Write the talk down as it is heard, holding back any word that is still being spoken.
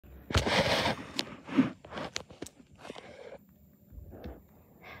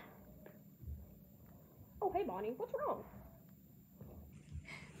Bonnie. What's wrong?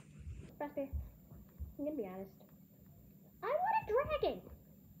 Frostbear, I'm gonna be honest. I want a dragon!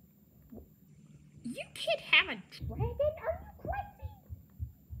 You can't have a dragon? Are you crazy?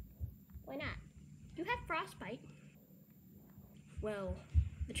 Why not? You have frostbite. Well,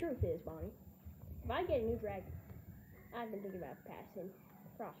 the truth is, Bonnie, if I get a new dragon, I've been thinking about passing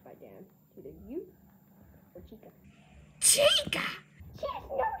frostbite down to either you or Chica. Chica! She has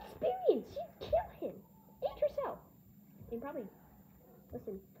no experience. She'd kill him. And herself. In probably less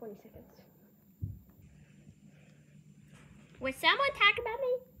than 20 seconds. Was someone talking about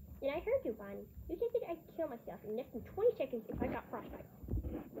me? And I heard you, Bonnie. You said that I'd kill myself in less than 20 seconds if I got frostbite.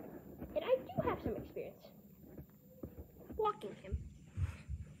 And I do have some experience walking him.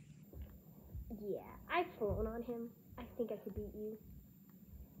 Yeah, I've flown on him. I think I could beat you.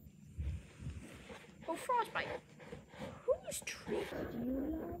 Oh, frostbite. Whose treats do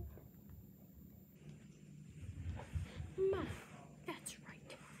you love? Ma, that's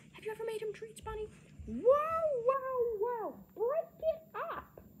right. Have you ever made him treats, Bonnie? Wow. Break it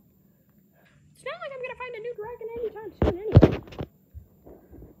up. It's not like I'm going to find a new dragon anytime soon anyway.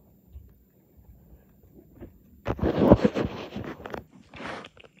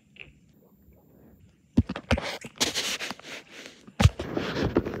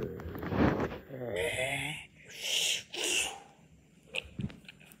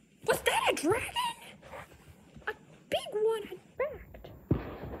 Was that a dragon? A big one, in fact.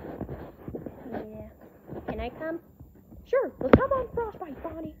 Yeah. Can I come? Sure, let's come on frostbite,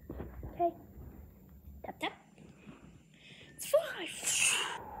 Bonnie. Okay. Tap. Let's fly.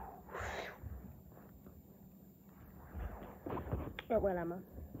 Oh, well, I'm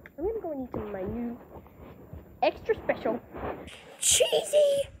gonna go and eat some of my new extra special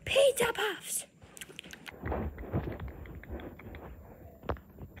cheesy pizza puffs.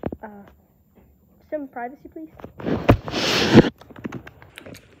 Some privacy, please.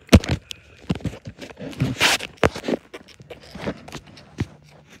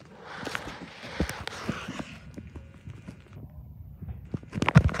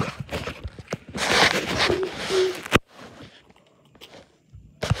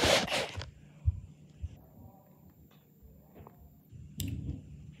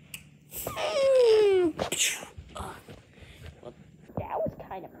 Well, that was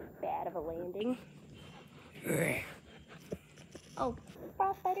kind of bad of a landing. Oh,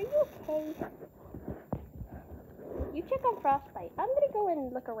 Frostbite, are you okay? You check on Frostbite. I'm gonna go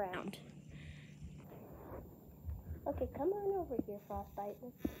and look around. Okay, come on over here, Frostbite.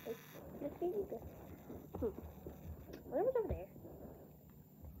 Let's get you good. What was over there?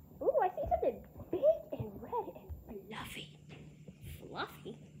 Ooh, I see something big and red and fluffy.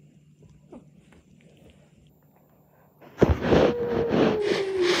 Fluffy?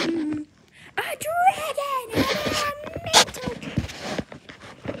 A dragon!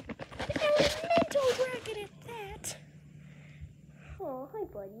 An elemental dragon at that. Oh, hi,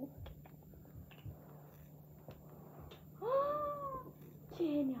 buddy.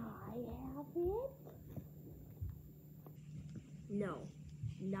 Can I have it? No,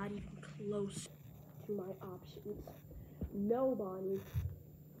 not even close to my options. No, Bonnie.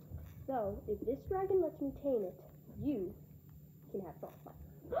 So, if this dragon lets me tame it, you can have frostbite.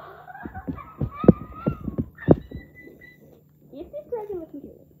 If this dragon lets me tame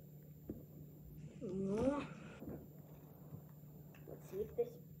it. Let's see if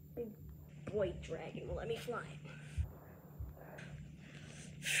this big boy dragon will let me fly it.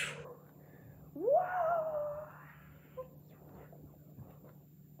 Whoa!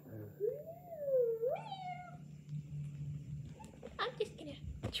 I'm just gonna.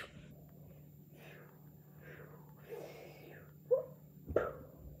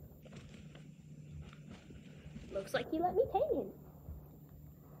 Looks like you let me tame him,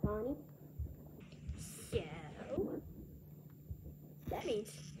 Bonnie. So that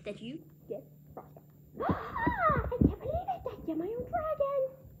means that you get frostbite. I can't believe it! That's my own dragon.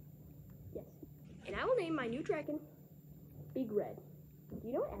 Yes, and I will name my new dragon Big Red. Do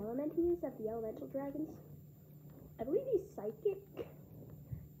you know what element he is of the elemental dragons? I believe he's psychic,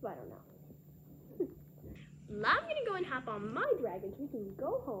 but I don't know. Now I'm gonna go and hop on my dragon so we can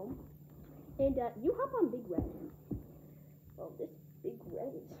go home. And you hop on Big Red. Well, this Big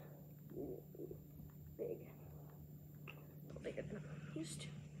Red is really big. A little bigger than I'm used to.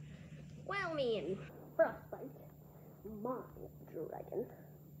 Well, me and Frostbite, my dragon,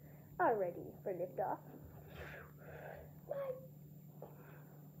 are ready for liftoff.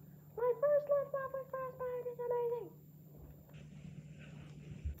 My first liftoff with Frostbite is amazing.